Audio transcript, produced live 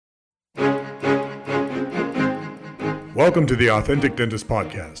Welcome to the Authentic Dentist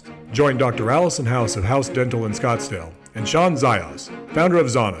Podcast. Join Dr. Allison House of House Dental in Scottsdale and Shawn Zajas, founder of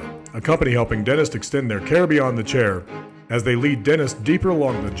Zana, a company helping dentists extend their care beyond the chair as they lead dentists deeper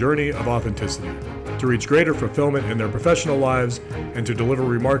along the journey of authenticity to reach greater fulfillment in their professional lives and to deliver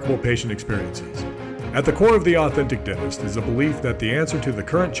remarkable patient experiences. At the core of the Authentic Dentist is a belief that the answer to the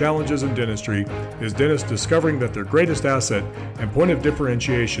current challenges in dentistry is dentists discovering that their greatest asset and point of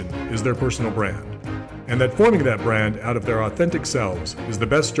differentiation is their personal brand, and that forming that brand out of their authentic selves is the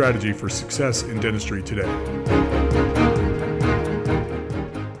best strategy for success in dentistry today.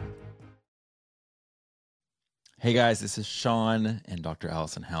 Hey guys, this is Shawn and Dr.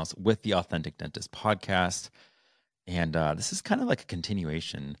 Allison House with the Authentic Dentist Podcast. And this is kind of like a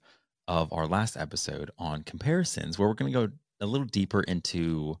continuation of our last episode on comparisons, where we're going to go a little deeper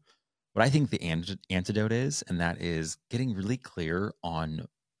into what I think the antidote is, and that is getting really clear on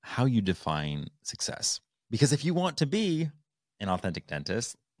how you define success. Because if you want to be an authentic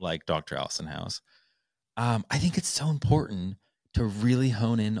dentist like Dr. Allison House, I think it's so important to really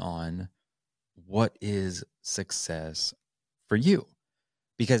hone in on what is success for you.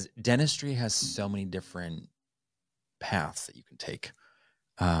 Because dentistry has so many different paths that you can take.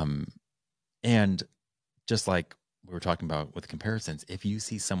 And just like we were talking about with comparisons, if you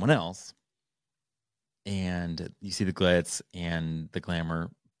see someone else and you see the glitz and the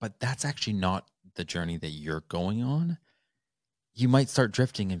glamour, but that's actually not the journey that you're going on, you might start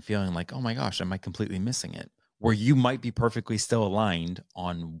drifting and feeling like, oh my gosh, am I completely missing it? Where you might be perfectly still aligned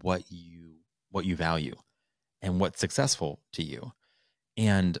on what you value and what's successful to you.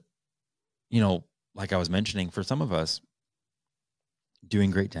 And, you know, like I was mentioning, for some of us,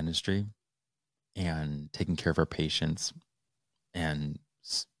 doing great dentistry and taking care of our patients and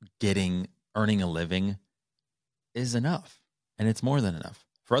earning a living is enough. And it's more than enough.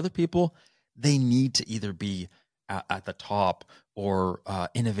 For other people, they need to either be at the top or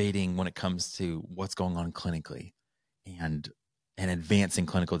innovating when it comes to what's going on clinically and advancing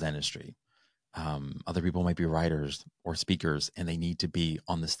clinical dentistry. Other people might be writers or speakers, and they need to be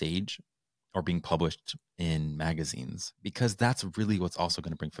on the stage or being published in magazines, because that's really what's also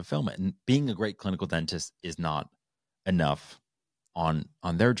going to bring fulfillment. And being a great clinical dentist is not enough on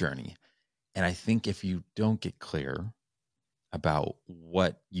their journey. And I think if you don't get clear about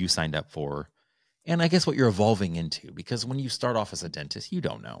what you signed up for, and I guess what you're evolving into, because when you start off as a dentist, you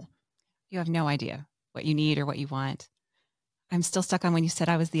don't know. You have no idea what you need or what you want. I'm still stuck on when you said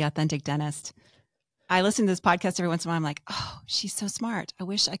I was the authentic dentist. I listen to this podcast every once in a while. I'm like, oh, she's so smart. I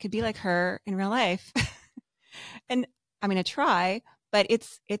wish I could be like her in real life. And I'm going to try, but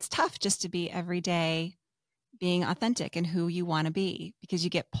it's tough just to be every day being authentic and who you want to be, because you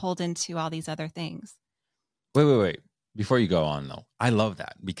get pulled into all these other things. Wait. Before you go on though, I love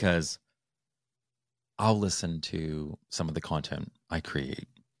that, because I'll listen to some of the content I create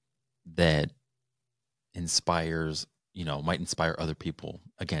that inspires, might inspire other people,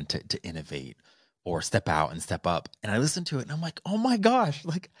 again, to innovate or step out and step up. And I listen to it and I'm like, oh my gosh,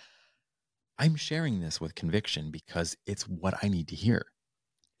 like I'm sharing this with conviction because it's what I need to hear.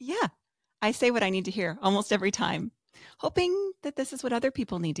 Yeah. I say what I need to hear almost every time, hoping that this is what other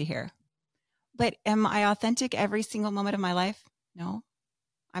people need to hear. But am I authentic every single moment of my life? No.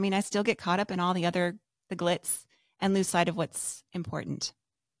 I mean, I still get caught up in all the glitz and lose sight of what's important.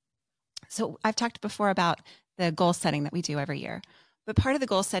 So I've talked before about the goal setting that we do every year. But part of the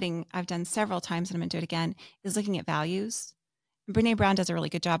goal setting I've done several times, and I'm going to do it again, is looking at values. And Brene Brown does a really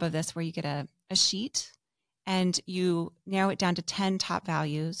good job of this, where you get a sheet and you narrow it down to 10 top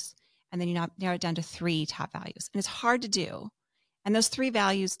values, and then you narrow it down to 3 top values. And it's hard to do. And those 3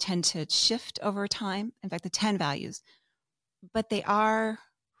 values tend to shift over time. In fact, the 10 values, but they are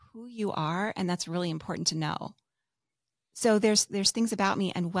who you are. And that's really important to know. So there's things about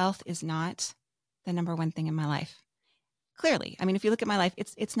me, and wealth is not the number one thing in my life. Clearly. I mean, if you look at my life,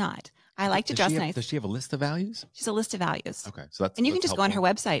 it's not. I like to dress nice. Does she have a list of values? She's a list of values. Okay. So and you can just helpful. Go on her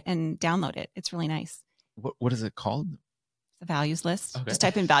website and download it. It's really nice. What is it called? It's a values list. Okay. Just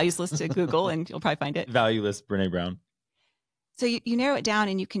type in values list to Google and you'll probably find it. Value list, Brene Brown. So you narrow it down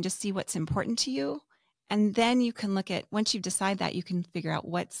and you can just see what's important to you. And then you can look at, once you decide that, you can figure out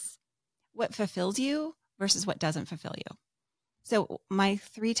what fulfills you versus what doesn't fulfill you. So my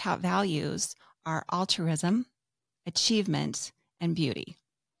 3 top values are altruism, achievement, and beauty,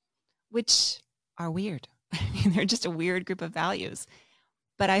 which are weird. I mean, they're just a weird group of values.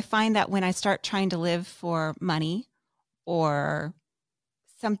 But I find that when I start trying to live for money or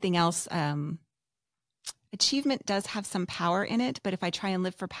something else, achievement does have some power in it, but if I try and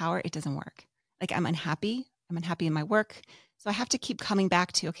live for power, it doesn't work. Like I'm unhappy in my work. So I have to keep coming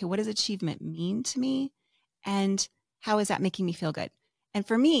back to, okay, what does achievement mean to me? And how is that making me feel good? And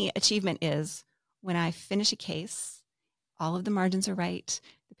for me, achievement is when I finish a case, all of the margins are right,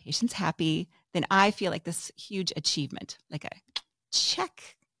 the patient's happy, then I feel like this huge achievement, like a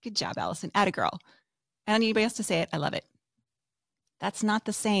check. Good job, Allison. Atta girl. I don't need anybody else to say it. I love it. That's not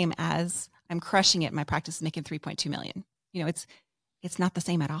the same as I'm crushing it. My practice is making 3.2 million. It's not the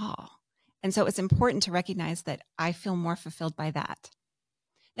same at all. And so it's important to recognize that I feel more fulfilled by that.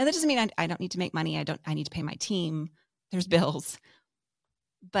 Now, that doesn't mean I don't need to make money. I need to pay my team. There's bills.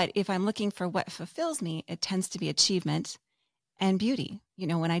 But if I'm looking for what fulfills me, it tends to be achievement and beauty.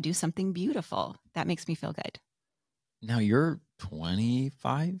 When I do something beautiful, that makes me feel good. Now you're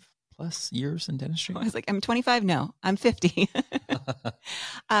 25 plus years in dentistry? I was like, I'm 25. No, I'm 50.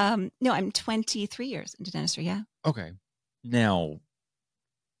 No, I'm 23 years into dentistry. Yeah. Okay. Now,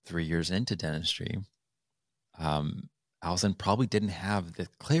 3 years into dentistry, Allison probably didn't have the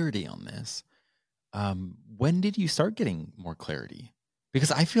clarity on this. When did you start getting more clarity?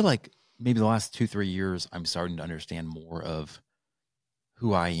 Because I feel like maybe the last 2-3 years, I'm starting to understand more of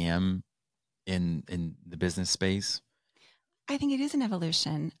who I am in the business space. I think it is an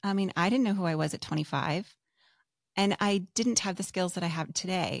evolution. I mean, I didn't know who I was at 25, and I didn't have the skills that I have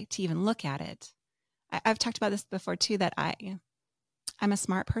today to even look at it. I've talked about this before too, that I'm a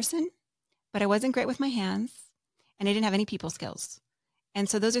smart person, but I wasn't great with my hands, and I didn't have any people skills. And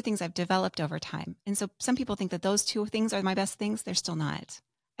so those are things I've developed over time. And so some people think that those two things are my best things. They're still not.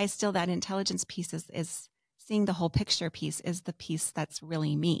 That intelligence piece is seeing the whole picture piece is the piece that's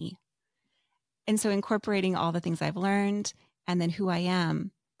really me. And so incorporating all the things I've learned and then who I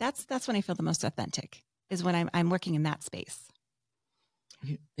am, that's when I feel the most authentic, is when I'm working in that space.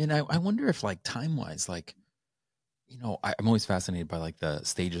 And I wonder if, like, time-wise, like, I'm always fascinated by, like, the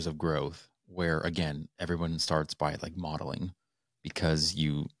stages of growth where, again, everyone starts by, like, modeling, because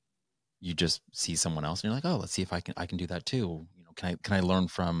you just see someone else and you're like, oh, let's see if I can do that too. Can I learn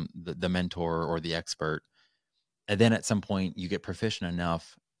from the mentor or the expert? And then at some point you get proficient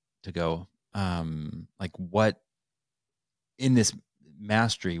enough to go, like, what in this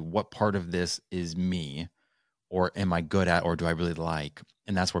mastery, what part of this is me, or am I good at, or do I really like?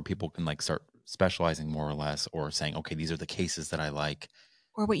 And that's where people can, like, start specializing more or less, or saying, okay, these are the cases that I like.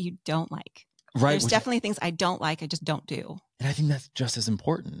 Or what you don't like. Right. There's definitely things I don't like. I just don't do. And I think that's just as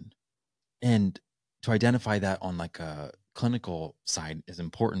important. And to identify that on, like, a clinical side is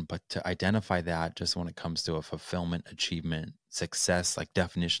important, but to identify that just when it comes to a fulfillment, achievement, success, like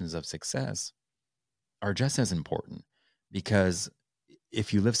definitions of success, are just as important. Because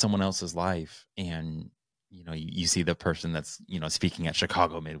if you live someone else's life and, you see the person that's, speaking at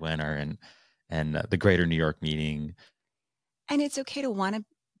Chicago Midwinter and the Greater New York meeting. And it's okay to want to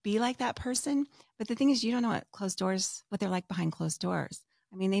be like that person. But the thing is, you don't know what they're like behind closed doors.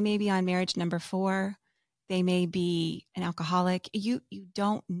 I mean, they may be on marriage number 4. They may be an alcoholic. You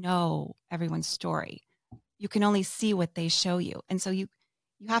don't know everyone's story. You can only see what they show you. And so you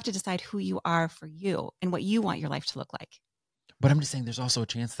have to decide who you are for you and what you want your life to look like. But I'm just saying there's also a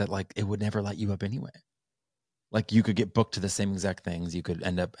chance that, like, it would never light you up anyway. Like, you could get booked to the same exact things. You could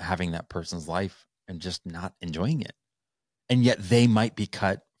end up having that person's life and just not enjoying it. And yet they might be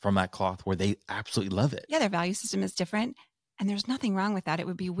cut from that cloth where they absolutely love it. Yeah, their value system is different. And there's nothing wrong with that. It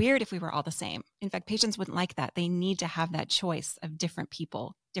would be weird if we were all the same. In fact, patients wouldn't like that. They need to have that choice of different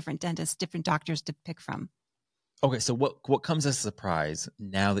people, different dentists, different doctors to pick from. Okay, so what comes as a surprise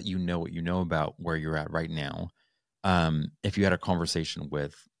now that you know what you know about where you're at right now? If you had a conversation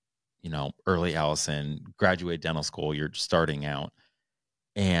with, early Allison, graduate dental school, you're starting out,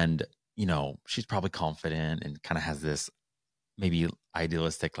 and, she's probably confident and kind of has this maybe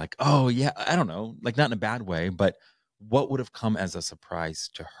idealistic, like, oh yeah, I don't know, like, not in a bad way, but what would have come as a surprise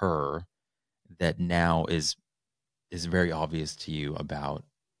to her that now is very obvious to you about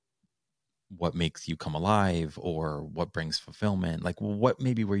what makes you come alive or what brings fulfillment? Like, what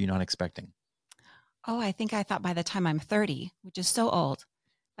maybe were you not expecting? Oh, I think I thought by the time I'm 30, which is so old,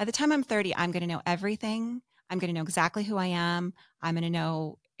 by the time I'm 30, I'm going to know everything. I'm going to know exactly who I am. I'm going to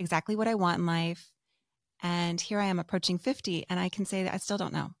know exactly what I want in life. And here I am approaching 50, and I can say that I still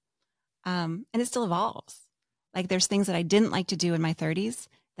don't know. And it still evolves. Like, there's things that I didn't like to do in my 30s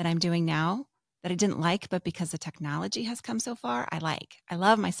that I'm doing now that I didn't like, but because the technology has come so far, I like. I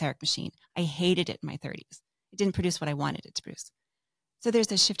love my CEREC machine. I hated it in my 30s. It didn't produce what I wanted it to produce. So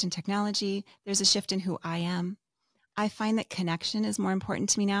there's a shift in technology. There's a shift in who I am. I find that connection is more important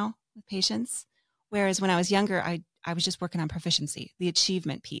to me now with patients. Whereas when I was younger, I was just working on proficiency, the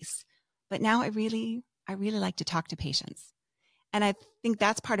achievement piece. But now I really like to talk to patients. And I think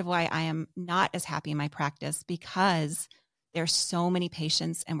that's part of why I am not as happy in my practice, because there's so many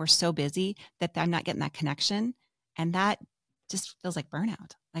patients and we're so busy that I'm not getting that connection. And that just feels like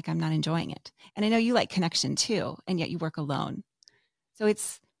burnout, like I'm not enjoying it. And I know you like connection too, and yet you work alone. So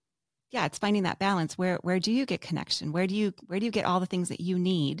it's finding that balance. Where do you get connection? Where do you get all the things that you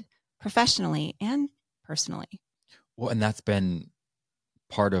need professionally and personally? Well, and that's been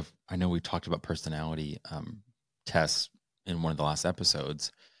part of, I know we talked about personality tests in one of the last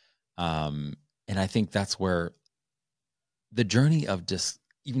episodes. And I think that's where the journey of just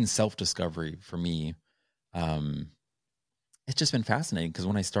even self-discovery for me, it's just been fascinating, because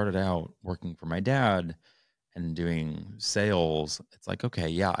when I started out working for my dad and doing sales, it's like, okay,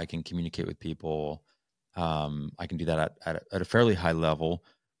 yeah, I can communicate with people. I can do that at a fairly high level,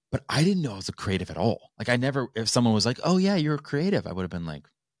 but I didn't know I was a creative at all. Like if someone was like, oh yeah, you're a creative, I would have been like,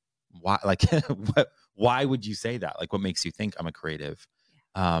 why? Like, why would you say that? Like, what makes you think I'm a creative?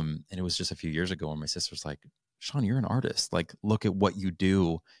 And it was just a few years ago when my sister was like, Shawn, you're an artist. Like, look at what you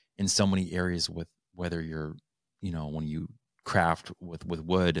do in so many areas, with whether you're, when you craft with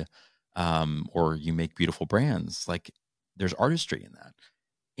wood, or you make beautiful brands, like there's artistry in that.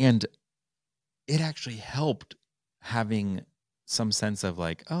 And it actually helped having some sense of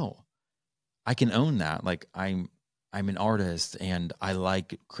like, oh, I can own that. Like I'm an artist and I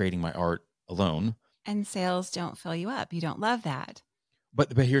like creating my art alone. And sales don't fill you up. You don't love that.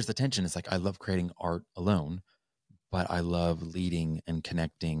 But here's the tension. It's like, I love creating art alone, but I love leading and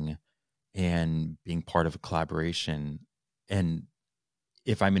connecting and being part of a collaboration. And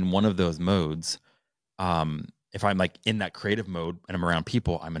if I'm in one of those modes, if I'm like in that creative mode and I'm around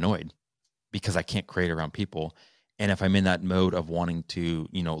people, I'm annoyed because I can't create around people. And if I'm in that mode of wanting to,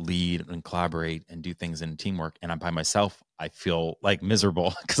 lead and collaborate and do things in teamwork, and I'm by myself, I feel like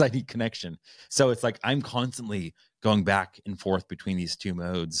miserable because I need connection. So it's like I'm constantly going back and forth between these two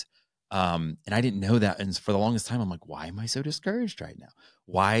modes. And I didn't know that. And for the longest time, I'm like, why am I so discouraged right now?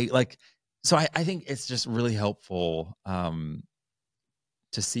 Why? So I think it's just really helpful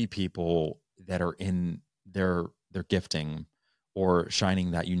to see people that are in their gifting or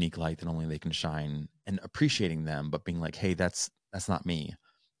shining that unique light that only they can shine, and appreciating them, but being like, hey, that's not me.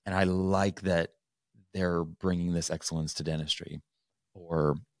 And I like that they're bringing this excellence to dentistry.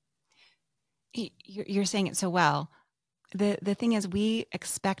 Or you're saying it so well. The thing is, we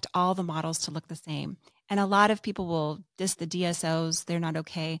expect all the models to look the same. And a lot of people will diss the DSOs. They're not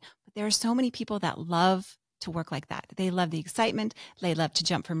okay. But there are so many people that love to work like that. They love the excitement. They love to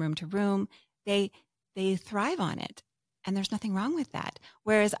jump from room to room. They thrive on it. And there's nothing wrong with that.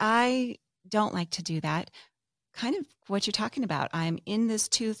 Whereas I don't like to do that. Kind of what you're talking about. I'm in this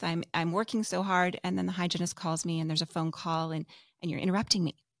tooth. I'm working so hard. And then the hygienist calls me and there's a phone call and you're interrupting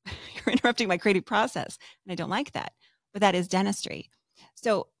me. You're interrupting my creative process. And I don't like that. But that is dentistry.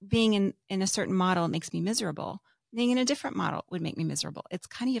 So being in a certain model makes me miserable. Being in a different model would make me miserable. It's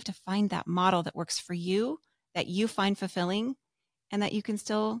kind of, you have to find that model that works for you, that you find fulfilling, and that you can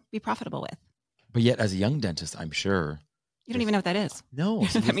still be profitable with. But yet, as a young dentist, I'm sure you don't even know what that is. No,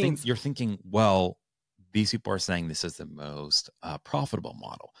 so you're thinking, well, these people are saying this is the most profitable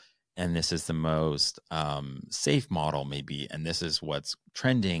model, and this is the most safe model, maybe, and this is what's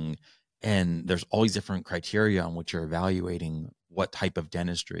trending. And there's all these different criteria on which you're evaluating what type of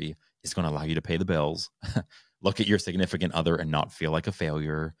dentistry is going to allow you to pay the bills, look at your significant other and not feel like a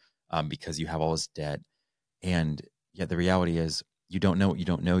failure because you have all this debt. And yet the reality is you don't know what you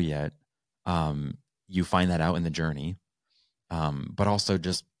don't know yet. You find that out in the journey, but also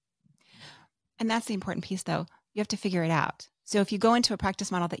just. And that's the important piece, though. You have to figure it out. So if you go into a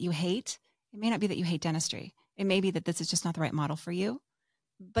practice model that you hate, it may not be that you hate dentistry. It may be that this is just not the right model for you.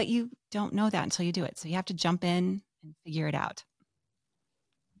 But you don't know that until you do it. So you have to jump in and figure it out.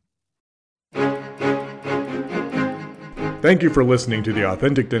 Thank you for listening to the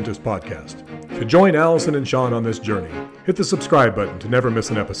Authentic Dentist Podcast. To join Allison and Shawn on this journey, hit the subscribe button to never miss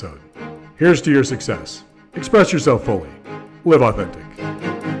an episode. Here's to your success. Express yourself fully. Live authentic.